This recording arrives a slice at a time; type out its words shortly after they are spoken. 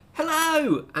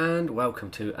Hello and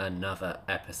welcome to another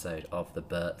episode of the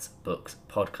Bert's Books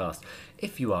podcast.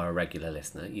 If you are a regular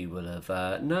listener, you will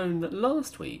have known that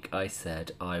last week I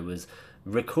said I was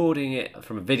recording it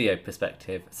from a video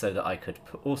perspective so that I could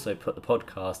also put the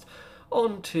podcast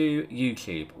onto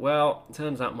YouTube. Well, it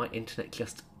turns out my internet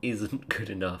just isn't good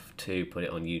enough to put it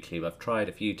on YouTube. I've tried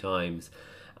a few times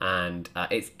and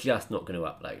it's just not going to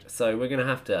upload. So we're going to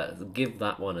have to give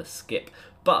that one a skip.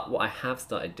 But what I have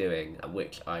started doing,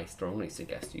 which I strongly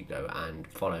suggest you go and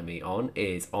follow me on,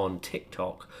 is on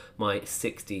TikTok, my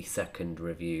 60-second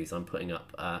reviews. I'm putting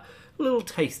up little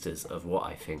tasters of what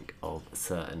I think of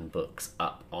certain books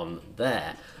up on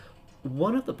there.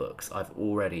 One of the books I've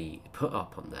already put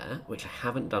up on there, which I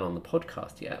haven't done on the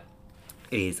podcast yet,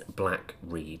 is Black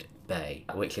Reed Bay,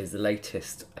 which is the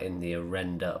latest in the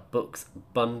Orenda Books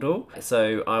bundle.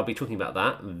 So I'll be talking about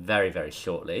that very, very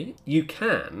shortly. You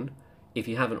can, if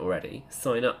you haven't already,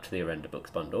 sign up to the Orenda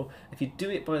Books bundle. If you do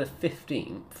it by the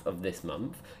 15th of this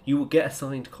month, you will get a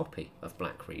signed copy of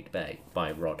Black Reed Bay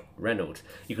by Reynolds.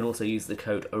 You can also use the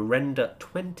code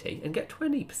ORENDA20 and get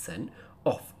 20%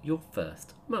 off your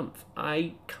first month.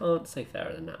 I can't say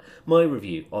fairer than that. My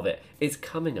review of it is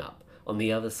coming up on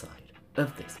the other side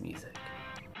of this music.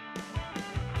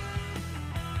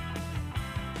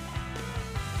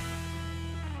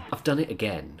 I've done it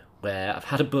again, where I've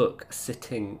had a book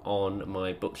sitting on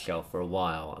my bookshelf for a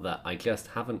while that I just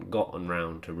haven't gotten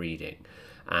round to reading,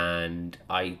 and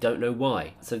I don't know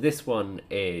why. So this one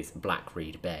is Black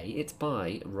Reed Bay. It's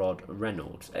by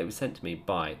Reynolds. It was sent to me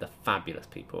by the fabulous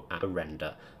people at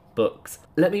Orenda Books.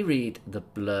 Let me read the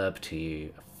blurb to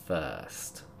you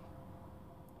first.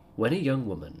 When a young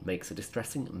woman makes a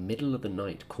distressing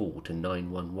middle-of-the-night call to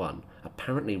 911,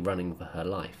 apparently running for her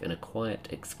life in a quiet,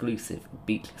 exclusive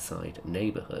beachside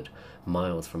neighbourhood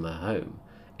miles from her home,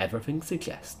 everything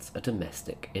suggests a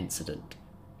domestic incident.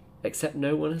 Except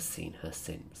no one has seen her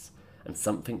since, and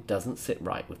something doesn't sit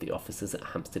right with the officers at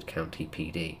Hampstead County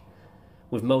PD.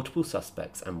 With multiple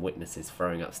suspects and witnesses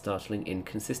throwing up startling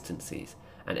inconsistencies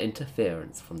and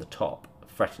interference from the top,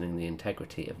 threatening the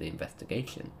integrity of the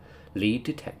investigation, lead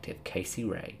detective Casey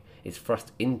Ray is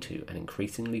thrust into an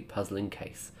increasingly puzzling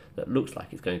case that looks like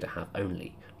it's going to have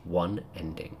only one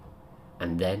ending.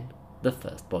 And then the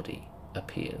first body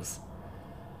appears.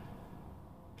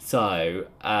 So,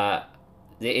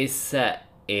 it is set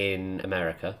in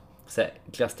America, set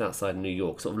just outside New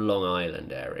York, sort of Long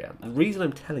Island area. The reason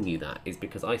I'm telling you that is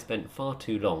because I spent far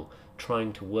too long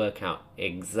trying to work out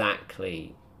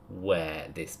exactly where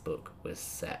this book was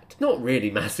set. Not really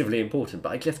massively important,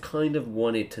 but I just kind of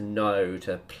wanted to know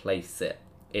to place it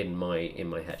in my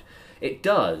head. It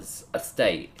does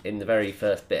state in the very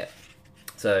first bit.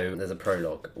 So there's a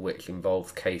prologue which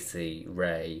involves Casey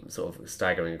Ray sort of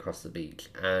staggering across the beach,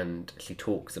 and she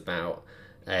talks about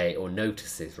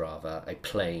notices a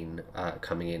plane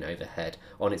coming in overhead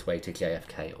on its way to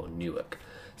JFK or Newark.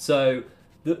 So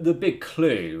the big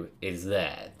clue is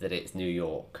there that it's New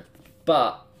York,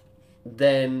 but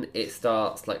then it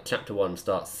starts, like chapter 1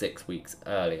 starts 6 weeks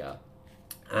earlier,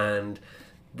 and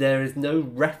there is no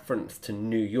reference to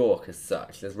New York as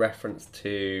such. There's reference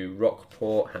to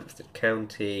Rockport, Hampstead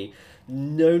County,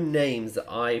 no names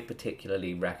that I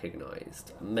particularly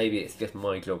recognised. Maybe it's just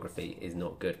my geography is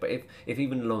not good, but if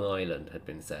even Long Island had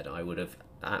been said, I would have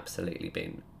absolutely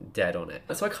been dead on it.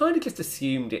 So I kind of just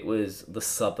assumed it was the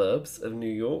suburbs of New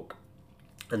York.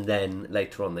 And then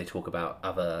later on they talk about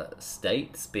other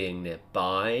states being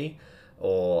nearby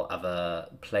or other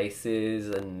places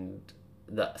and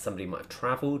that somebody might have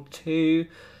travelled to.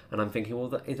 And I'm thinking,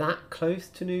 well, is that close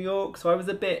to New York? So I was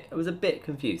a bit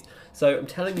confused. So I'm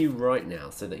telling you right now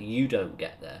so that you don't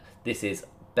get there. This is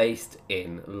based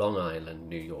in Long Island,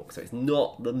 New York. So it's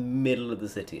not the middle of the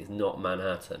city. It's not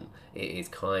Manhattan. It is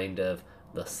kind of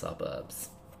the suburbs.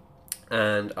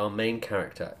 And our main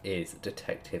character is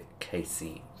Detective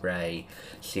Casey Ray.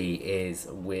 She is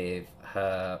with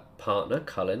her partner,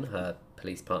 Cullen, her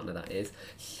police partner that is.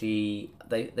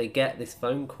 They get this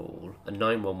phone call, a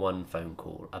 911 phone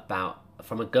call,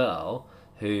 from a girl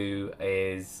who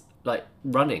is like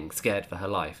running, scared for her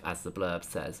life, as the blurb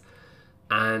says.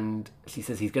 And she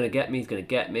says, he's going to get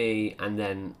me, and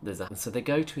then so they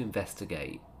go to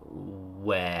investigate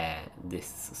where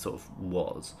this sort of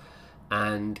was.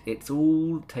 And it's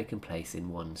all taken place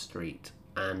in one street.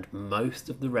 And most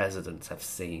of the residents have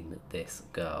seen this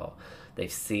girl.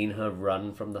 They've seen her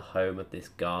run from the home of this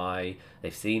guy.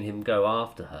 They've seen him go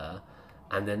after her.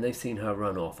 And then they've seen her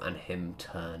run off and him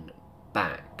turn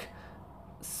back.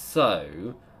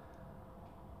 So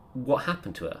what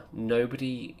happened to her?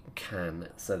 Nobody can.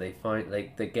 So they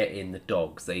get in the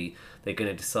dogs. They're going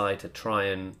to decide to try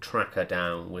and track her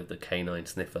down with the canine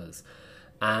sniffers,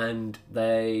 and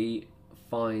they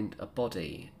find a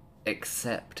body.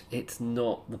 Except it's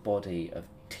not the body of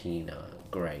Tina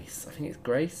Grace. I think it's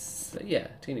Grace. Yeah,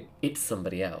 Tina. It's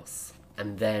somebody else.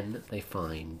 And then they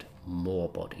find more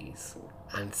bodies,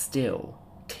 and still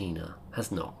Tina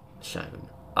has not shown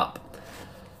up.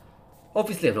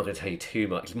 Obviously, I'm not going to tell you too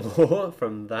much more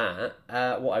from that.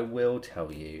 What I will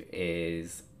tell you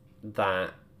is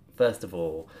that, first of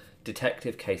all,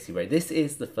 Detective Casey Ray, this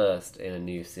is the first in a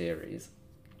new series,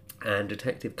 and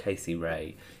Detective Casey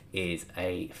Ray is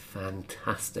a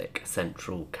fantastic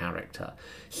central character.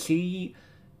 She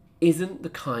isn't the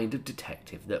kind of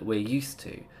detective that we're used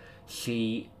to.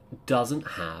 She doesn't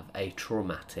have a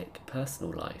traumatic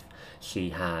personal life.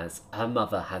 Her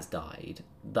mother has died.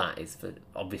 That is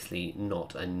obviously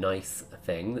not a nice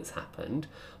thing that's happened,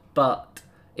 but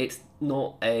it's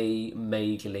not a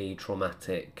majorly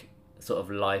traumatic sort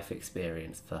of life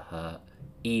experience for her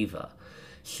either.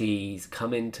 She's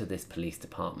come into this police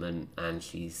department and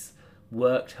she's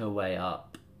worked her way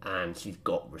up, and she's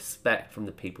got respect from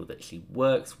the people that she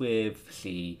works with.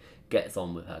 She gets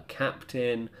on with her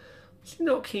captain. She's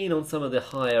not keen on some of the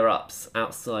higher ups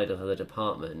outside of the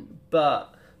department,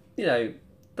 but, you know,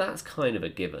 that's kind of a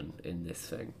given in this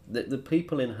thing. The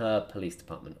people in her police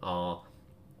department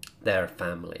they're a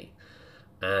family,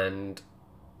 and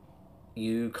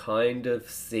you kind of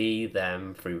see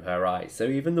them through her eyes. So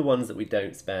even the ones that we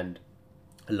don't spend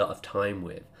a lot of time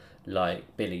with,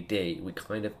 like Billy D, we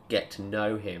kind of get to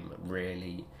know him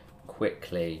really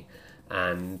quickly,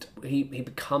 and he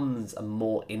becomes a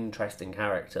more interesting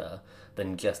character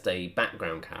than just a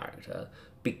background character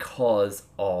because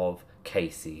of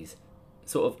Casey's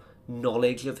sort of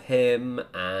knowledge of him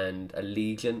and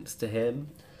allegiance to him.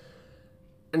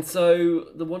 And so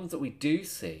the ones that we do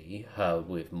see her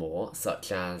with more,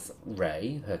 such as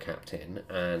Ray, her captain,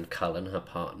 and Cullen, her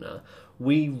partner,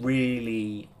 we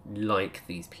really like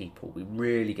these people. We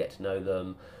really get to know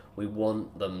them. We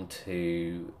want them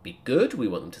to be good. We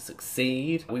want them to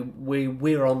succeed.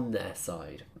 We're on their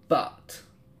side. But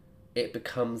it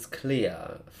becomes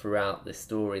clear throughout this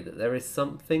story that there is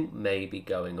something maybe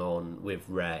going on with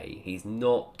Ray. He's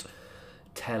not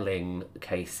telling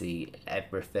Casey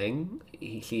everything.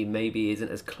 She maybe isn't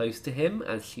as close to him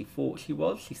as she thought she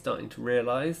was. She's starting to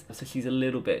realise. So she's a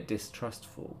little bit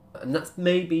distrustful. And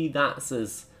maybe that's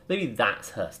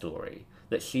her story.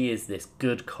 That she is this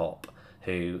good cop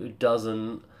who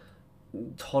doesn't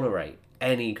tolerate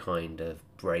any kind of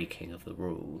breaking of the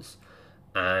rules.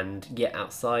 And yet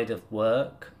outside of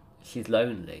work, she's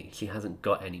lonely. She hasn't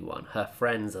got anyone. Her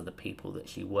friends are the people that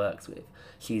she works with.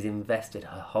 She's invested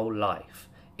her whole life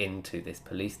into this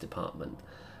police department.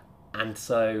 And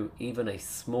so even a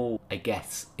small, I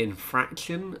guess,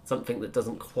 infraction, something that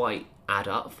doesn't quite add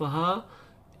up for her,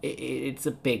 it's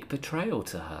a big betrayal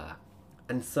to her.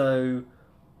 And so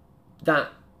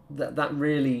that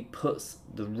really puts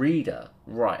the reader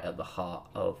right at the heart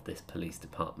of this police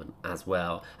department as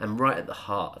well, and right at the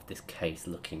heart of this case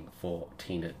looking for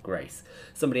Tina Grace.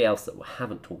 Somebody else that we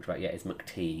haven't talked about yet is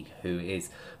McTeague, who is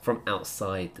from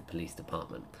outside the police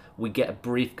department. We get a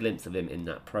brief glimpse of him in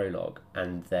that prologue,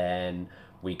 and then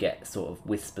we get sort of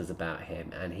whispers about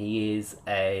him, and he is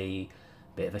a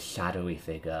bit of a shadowy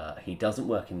figure. He doesn't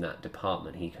work in that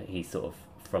department. He's sort of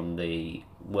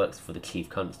works for the chief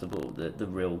constable, the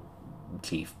real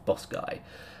chief boss guy,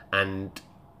 and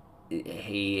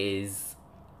he is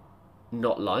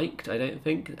not liked, I don't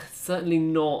think. Certainly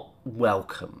not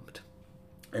welcomed.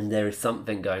 And there is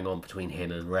something going on between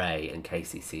him and Ray, and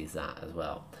Casey sees that as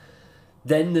well.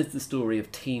 Then there's the story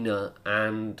of Tina,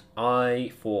 and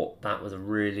I thought that was a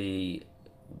really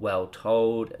well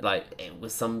told. Like, it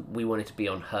was we wanted to be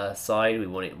on her side. We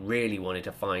really wanted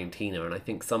to find Tina, and I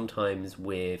think sometimes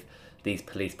with these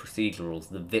police procedurals,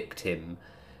 the victim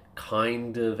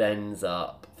kind of ends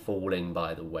up falling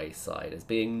by the wayside as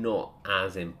being not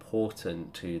as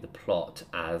important to the plot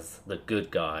as the good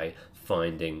guy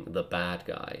finding the bad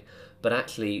guy. But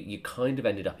actually, you kind of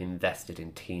ended up invested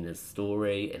in Tina's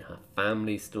story, in her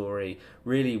family's story,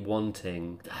 really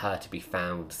wanting her to be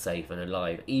found safe and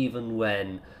alive, even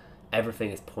when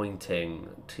everything is pointing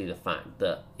to the fact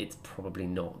that it's probably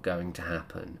not going to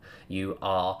happen. You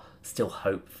are still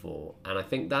hopeful. And I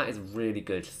think that is a really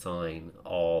good sign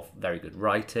of very good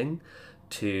writing,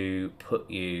 to put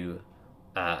you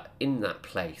in that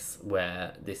place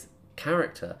where this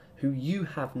character, who you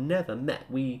have never met,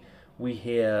 we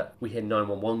hear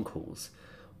 911 calls.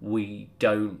 We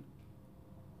don't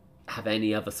have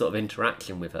any other sort of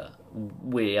interaction with her.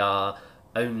 We are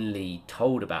only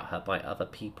told about her by other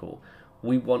people.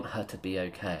 We want her to be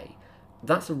okay.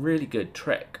 That's a really good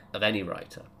trick of any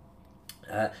writer.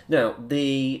 Now,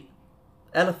 the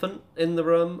elephant in the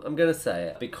room, I'm going to say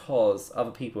it because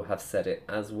other people have said it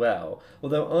as well.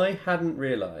 Although I hadn't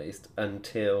realised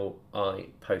until I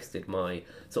posted my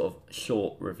sort of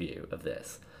short review of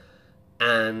this.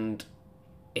 And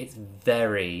it's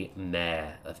very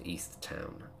Mayor of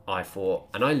Easttown, I thought.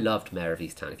 And I loved Mayor of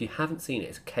Easttown. If you haven't seen it,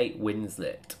 it's a Kate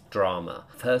Winslet drama.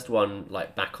 First one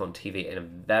like back on TV in a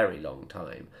very long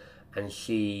time. And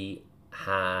she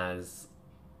plays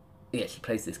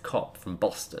this cop from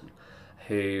Boston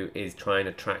who is trying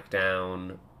to track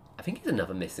down, I think it's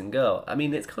another missing girl. I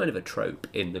mean, it's kind of a trope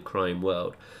in the crime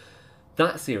world.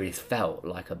 That series felt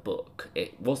like a book.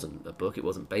 It wasn't a book, it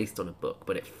wasn't based on a book,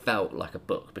 but it felt like a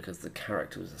book because the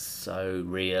characters are so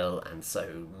real and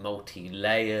so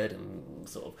multi-layered, and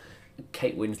sort of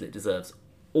Kate Winslet deserves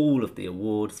all of the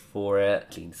awards for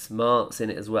it. Gene Smart's in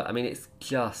it as well. I mean, it's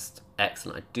just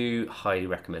excellent. I do highly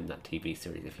recommend that TV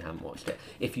series if you haven't watched it.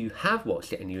 If you have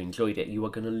watched it and you enjoyed it, you are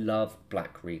going to love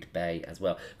Black Reed Bay as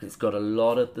well, because it's got a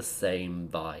lot of the same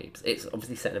vibes. It's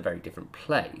obviously set in a very different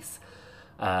place,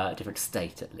 different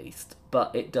state at least,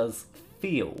 but it does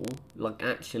feel like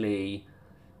actually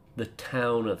the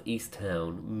town of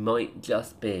Easttown might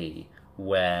just be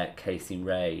where Casey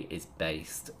Ray is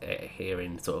based, here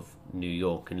in sort of New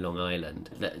York and Long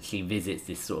Island. That she visits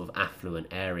this sort of affluent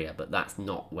area, but that's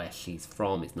not where she's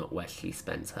from, it's not where she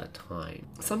spends her time.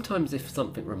 Sometimes if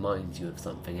something reminds you of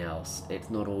something else, it's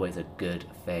not always a good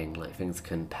thing, like things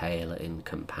can pale in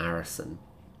comparison.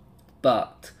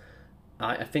 But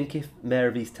I think if Mayor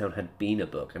of Easttown had been a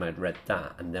book and I'd read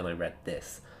that and then I read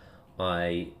this,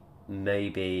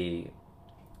 maybe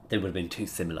they would have been too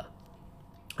similar.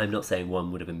 I'm not saying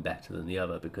one would have been better than the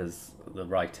other because the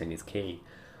writing is key,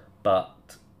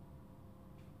 but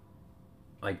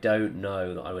I don't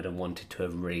know that I would have wanted to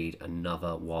have read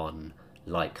another one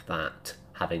like that,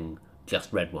 having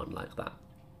just read one like that.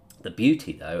 The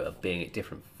beauty, though, of being at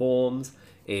different forms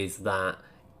is that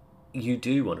you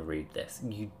do want to read this.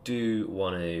 You do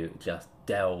want to just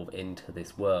delve into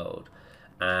this world.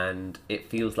 And it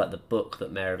feels like the book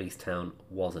that Mayor of Easttown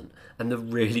wasn't. And the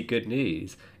really good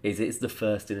news is it's the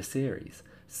first in a series.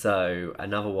 So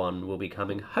another one will be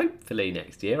coming hopefully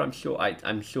next year. I'm sure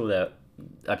Arenda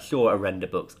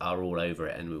Books are all over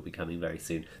it and will be coming very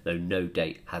soon, though no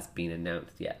date has been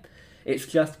announced yet. It's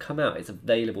just come out. It's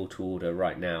available to order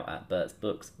right now at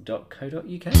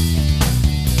bertsbooks.co.uk.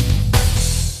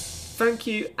 Thank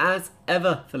you as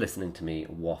ever for listening to me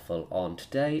waffle on.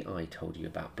 Today I told you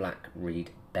about Black Reed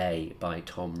Bay by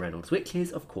Tom Reynolds, which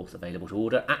is of course available to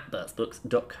order at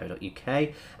bertsbooks.co.uk,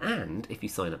 and if you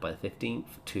sign up by the 15th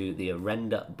to the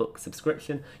Arenda book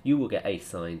subscription, you will get a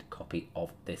signed copy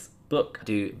of this book.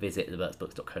 Do visit the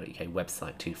bertsbooks.co.uk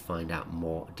website to find out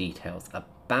more details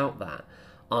about that.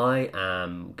 I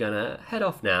am gonna head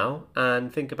off now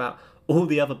and think about all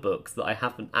the other books that I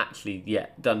haven't actually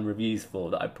yet done reviews for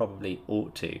that I probably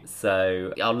ought to.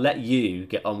 So I'll let you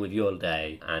get on with your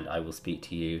day and I will speak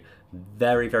to you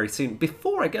very, very soon.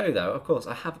 Before I go though, of course,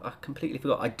 I completely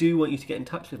forgot. I do want you to get in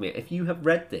touch with me. If you have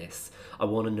read this, I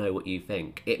want to know what you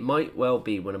think. It might well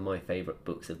be one of my favourite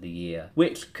books of the year,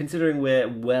 which, considering we're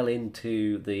well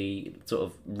into the sort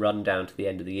of rundown to the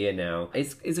end of the year now,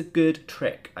 is a good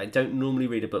trick. I don't normally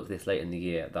read a book this late in the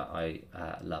year that I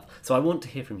love. So I want to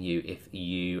hear from you if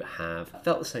you have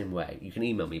felt the same way. You can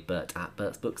email me,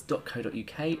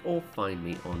 bert@bertsbooks.co.uk, or find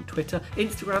me on Twitter,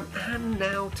 Instagram, and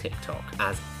now TikTok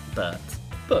as Bert's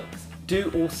Books.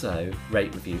 Do also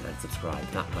rate, review and subscribe.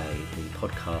 That way the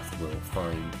podcast will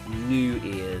find new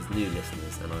ears, new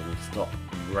listeners, and I will stop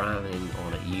ramming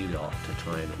on at you lot to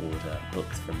try and order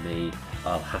books from me.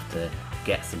 I'll have to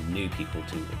get some new people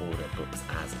to order books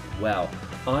as well.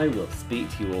 I will speak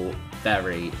to you all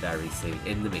very, very soon.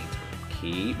 In the meantime,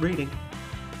 keep reading.